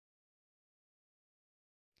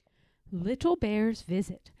Little Bear's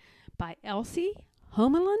Visit by Elsie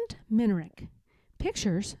Holmelund Minarik.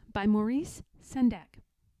 Pictures by Maurice Sendak.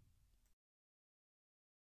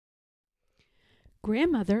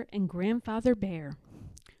 Grandmother and Grandfather Bear.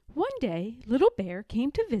 One day, Little Bear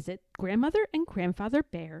came to visit Grandmother and Grandfather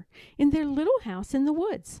Bear in their little house in the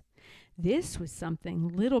woods. This was something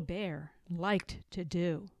Little Bear liked to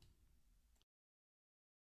do.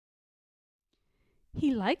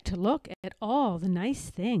 He liked to look at all the nice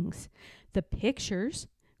things, the pictures,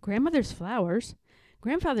 Grandmother's flowers,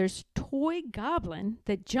 Grandfather's toy goblin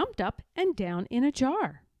that jumped up and down in a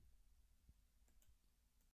jar.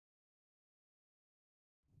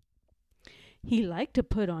 He liked to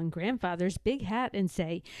put on Grandfather's big hat and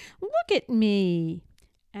say, "Look at me!"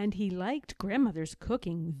 And he liked Grandmother's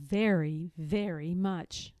cooking very, very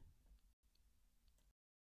much.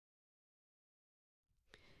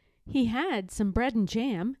 He had some bread and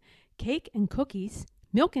jam, cake and cookies,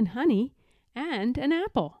 milk and honey, and an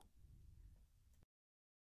apple.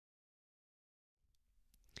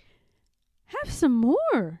 "Have some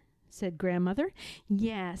more," said Grandmother.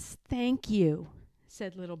 "Yes, thank you,"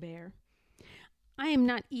 said Little Bear. "I am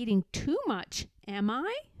not eating too much, am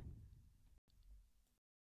I?"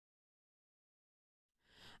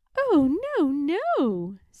 "Oh, no,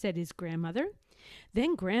 no," said his grandmother.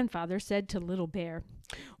 Then Grandfather said to Little Bear,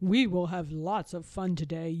 "We will have lots of fun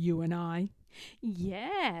today, you and I."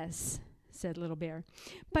 "Yes," said Little Bear,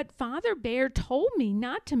 "but Father Bear told me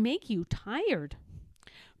not to make you tired."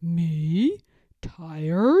 "Me?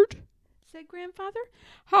 Tired?" said Grandfather.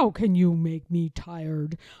 "How can you make me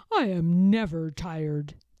tired? I am never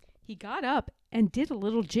tired." He got up and did a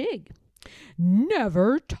little jig.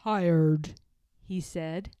 "Never tired," he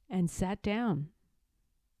said, and sat down.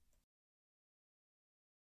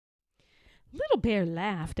 Little Bear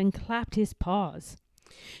laughed and clapped his paws.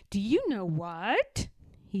 "Do you know what?"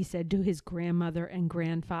 he said to his grandmother and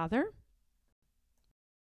grandfather.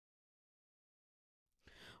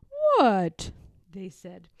 "What?" they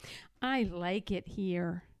said. "I like it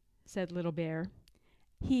here," said Little Bear.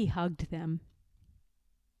 He hugged them.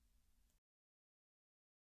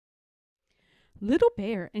 Little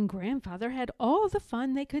Bear and Grandfather had all the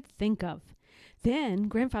fun they could think of. Then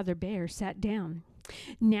Grandfather Bear sat down.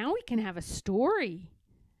 "Now we can have a story,"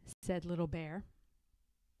 said Little Bear.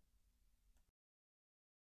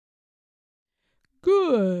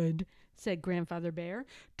 "Good," said Grandfather Bear.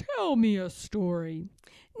 "Tell me a story."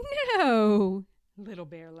 "No," Little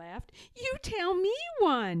Bear laughed. "You tell me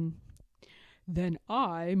one." "Then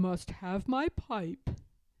I must have my pipe,"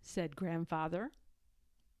 said Grandfather.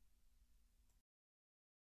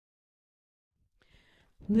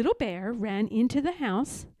 Little Bear ran into the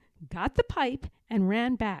house, got the pipe, and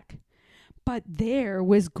ran back. But there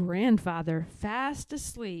was Grandfather fast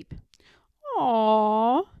asleep.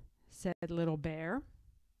 "Aw," said Little Bear.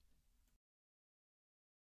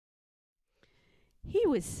 He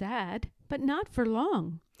was sad, but not for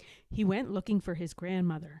long. He went looking for his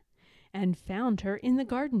grandmother and found her in the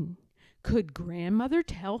garden. Could Grandmother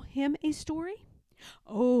tell him a story?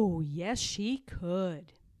 Oh, yes, she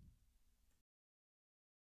could.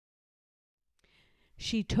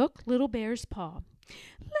 She took Little Bear's paw.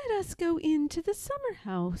 "Let us go into the summer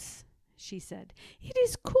house," she said. "It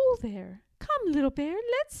is cool there. Come, Little Bear,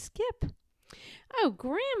 let's skip." "Oh,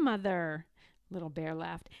 Grandmother," Little Bear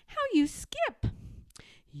laughed. "How you skip!"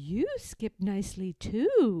 "You skip nicely,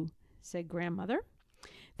 too," said Grandmother.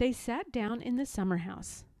 They sat down in the summer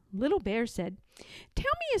house. Little Bear said,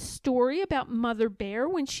 "Tell me a story about Mother Bear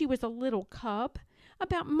when she was a little cub,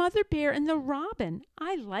 about Mother Bear and the robin.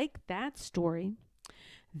 I like that story."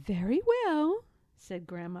 "Very well," said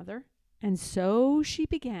Grandmother, and so she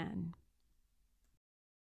began.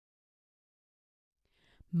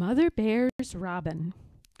 Mother Bear's Robin.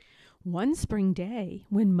 One spring day,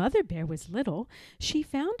 when Mother Bear was little, she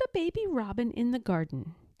found a baby robin in the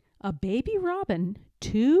garden, a baby robin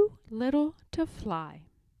too little to fly.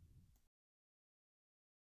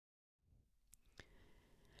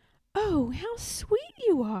 "Oh, how sweet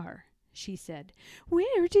you are," she said.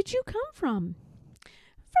 "Where did you come from?"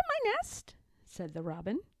 "From my nest," said the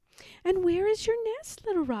robin. "And where is your nest,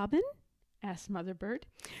 little robin?" asked Mother Bird.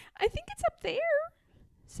 "I think it's up there,"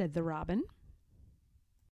 said the robin.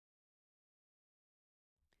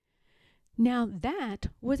 Now that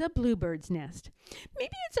was a bluebird's nest.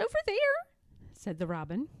 "Maybe it's over there," said the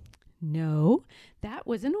robin. No, that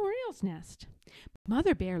was an oriole's nest.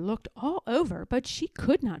 Mother Bear looked all over, but she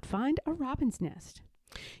could not find a robin's nest.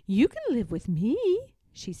 "You can live with me,"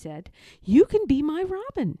 she said. "You can be my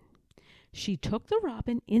robin." She took the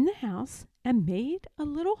robin in the house and made a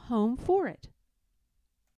little home for it.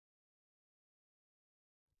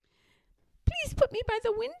 put me by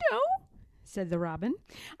the window," said the robin.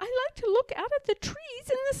 "I like to look out at the trees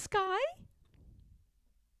in the sky."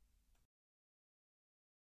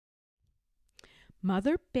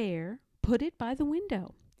 Mother Bear put it by the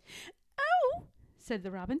window. "Oh," said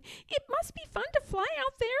the robin, "it must be fun to fly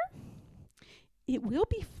out there." "It will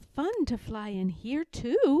be fun to fly in here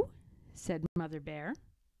too," said Mother Bear.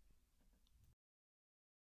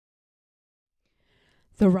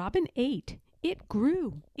 The robin ate. It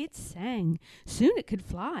grew. It sang. Soon it could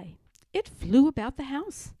fly. It flew about the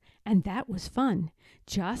house, and that was fun,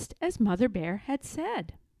 just as Mother Bear had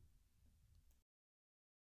said.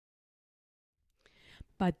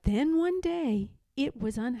 But then one day it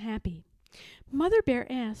was unhappy. Mother Bear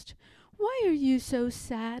asked, "Why are you so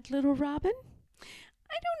sad, little robin?"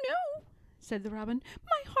 "I don't know," said the robin.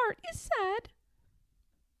 "My heart is sad."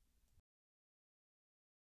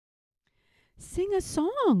 "Sing a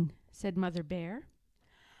song," said Mother Bear.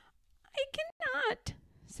 "I cannot,"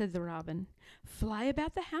 said the robin. "Fly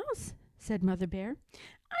about the house," said Mother Bear.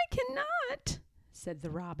 "I cannot," said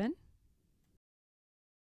the robin.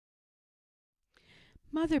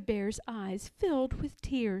 Mother Bear's eyes filled with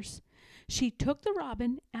tears. She took the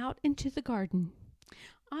robin out into the garden.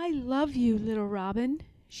 "I love you, little robin,"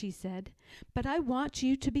 she said, "but I want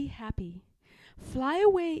you to be happy. Fly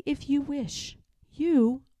away if you wish.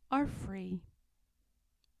 You are free."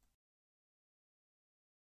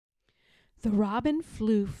 The robin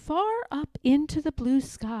flew far up into the blue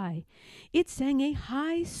sky. It sang a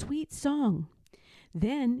high, sweet song.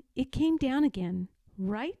 Then it came down again,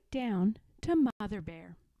 right down to Mother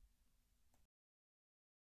Bear.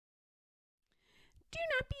 "Do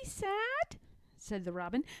not be sad," said the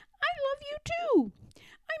robin. "I love you too.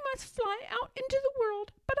 I must fly out into the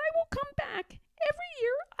world, but I will come back. Every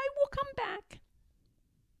year I will come back."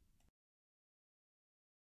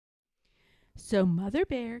 So Mother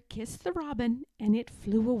Bear kissed the robin, and it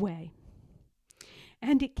flew away.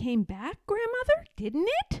 "And it came back, Grandmother, didn't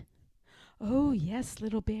it?" "Oh, yes,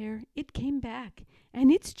 little bear, it came back,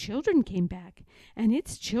 and its children came back, and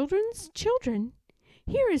its children's children.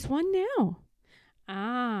 Here is one now."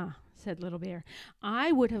 "Ah," said Little Bear,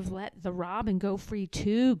 "I would have let the robin go free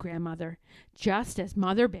too, Grandmother, just as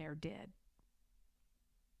Mother Bear did."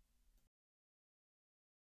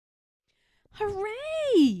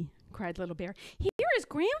 "Hooray!" cried Little Bear. "Here is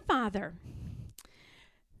Grandfather."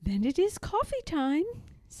 "Then it is coffee time,"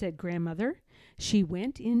 said Grandmother. She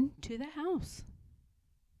went into the house.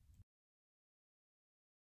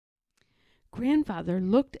 Grandfather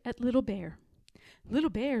looked at Little Bear. Little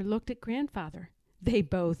Bear looked at Grandfather. They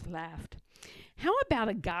both laughed. "How about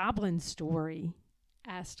a goblin story?"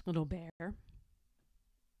 asked Little Bear.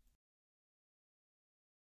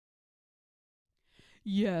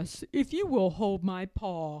 "Yes, if you will hold my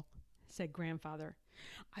paw," said Grandfather.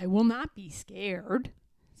 "I will not be scared,"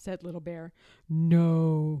 said Little Bear.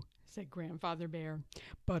 "No," said Grandfather Bear,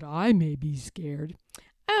 "but I may be scared."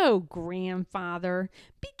 "Oh, Grandfather,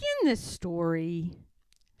 begin the story."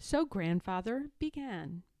 So Grandfather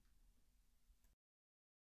began.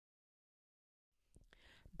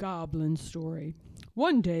 Goblin story.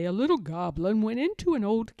 One day a little goblin went into an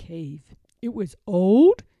old cave. It was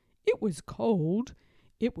old, it was cold,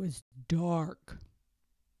 it was dark.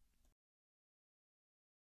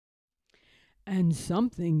 And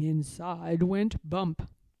something inside went bump.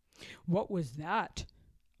 What was that?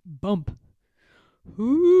 Bump.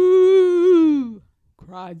 "Hoo!"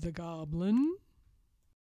 cried the goblin.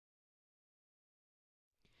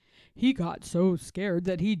 He got so scared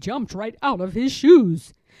that he jumped right out of his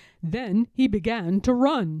shoes. Then he began to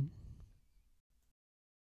run.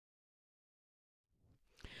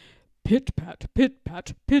 Pit-pat,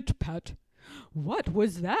 pit-pat, pit-pat. What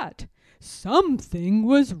was that? Something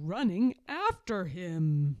was running after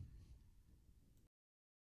him.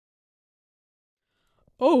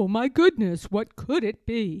 Oh, my goodness, what could it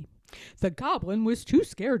be? The goblin was too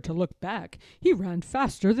scared to look back. He ran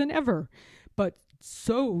faster than ever. But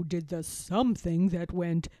so did the something that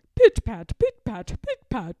went pit-pat, pit-pat,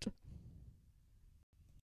 pit-pat.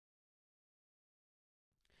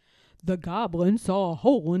 The goblin saw a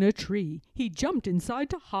hole in a tree. He jumped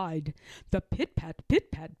inside to hide. The pit-pat,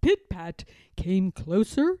 pit-pat, pit-pat came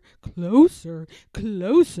closer, closer,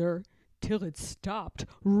 closer, till it stopped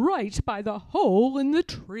right by the hole in the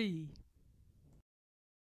tree.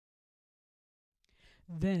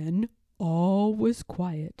 Then all was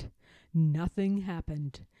quiet. Nothing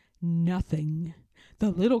happened. Nothing.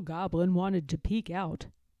 The little goblin wanted to peek out.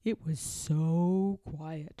 It was so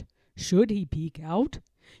quiet. Should he peek out?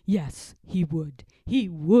 Yes, he would. He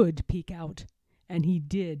would peek out. And he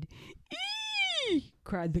did. "Eee!"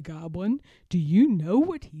 cried the goblin. Do you know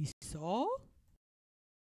what he saw?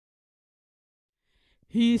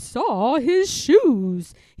 He saw his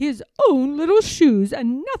shoes, his own little shoes,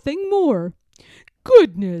 and nothing more.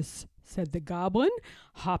 "Goodness!" said the goblin,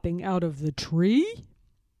 hopping out of the tree.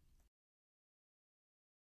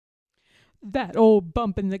 "That old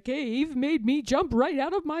bump in the cave made me jump right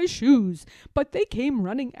out of my shoes, but they came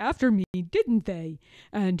running after me, didn't they?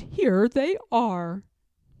 And here they are."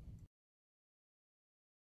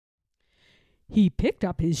 He picked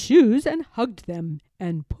up his shoes and hugged them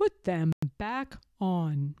and put them back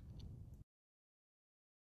on.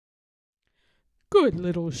 "Good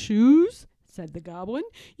little shoes," said the goblin.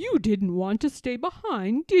 "You didn't want to stay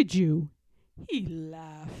behind, did you?" He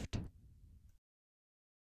laughed.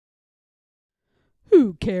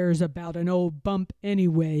 "Who cares about an old bump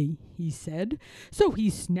anyway?" he said. So he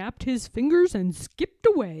snapped his fingers and skipped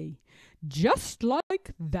away. "Just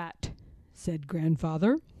like that," said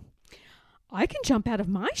Grandfather. "I can jump out of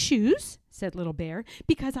my shoes," said Little Bear,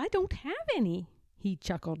 "because I don't have any." He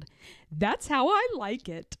chuckled. "That's how I like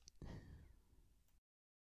it."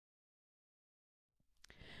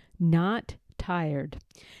 Not tired.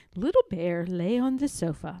 Little Bear lay on the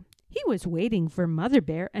sofa. He was waiting for Mother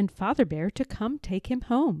Bear and Father Bear to come take him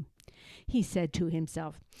home. He said to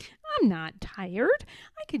himself, "I'm not tired.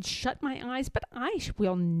 I can shut my eyes, but I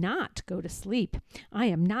will not go to sleep. I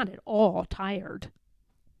am not at all tired."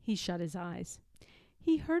 He shut his eyes.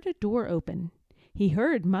 He heard a door open. He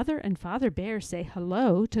heard Mother and Father Bear say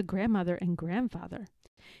hello to Grandmother and Grandfather.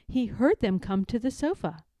 He heard them come to the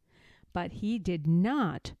sofa, but he did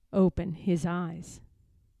not open his eyes.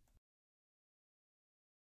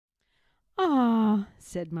 "Ah,"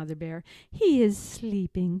 said Mother Bear, "he is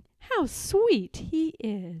sleeping. How sweet he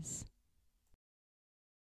is."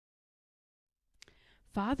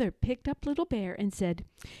 Father picked up Little Bear and said,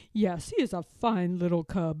 "Yes, he is a fine little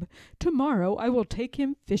cub. Tomorrow I will take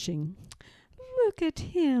him fishing." "Look at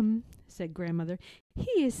him," said Grandmother.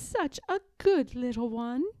 "He is such a good little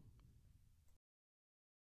one."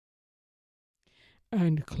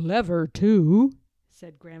 "And clever, too,"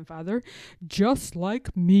 said Grandfather, "just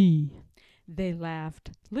like me." They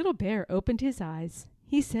laughed. Little Bear opened his eyes.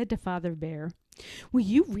 He said to Father Bear, "Will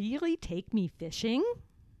you really take me fishing?"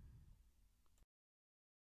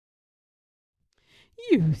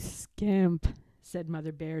 "You scamp," said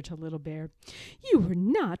Mother Bear to Little Bear. "You were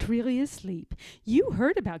not really asleep. You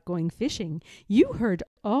heard about going fishing. You heard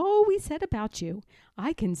all we said about you.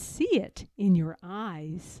 I can see it in your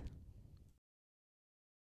eyes."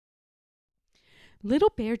 Little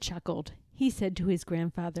Bear chuckled. He said to his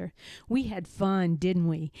grandfather, "We had fun, didn't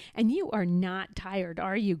we? And you are not tired,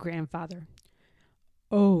 are you, Grandfather?"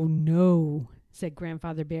 "Oh, no," said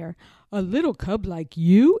Grandfather Bear. "A little cub like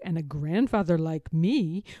you and a grandfather like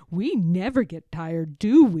me, we never get tired,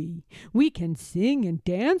 do we? We can sing and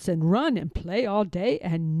dance and run and play all day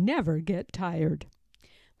and never get tired."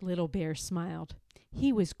 Little Bear smiled.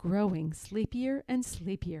 He was growing sleepier and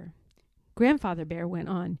sleepier. Grandfather Bear went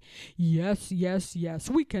on, "Yes, yes, yes,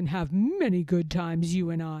 we can have many good times, you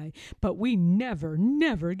and I, but we never,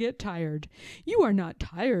 never get tired. You are not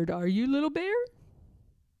tired, are you, Little Bear?"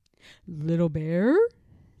 "Little Bear,"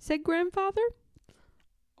 said Grandfather,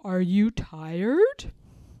 "are you tired?"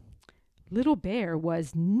 Little Bear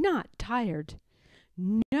was not tired.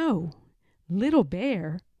 No, Little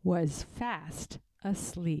Bear was fast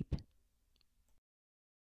asleep.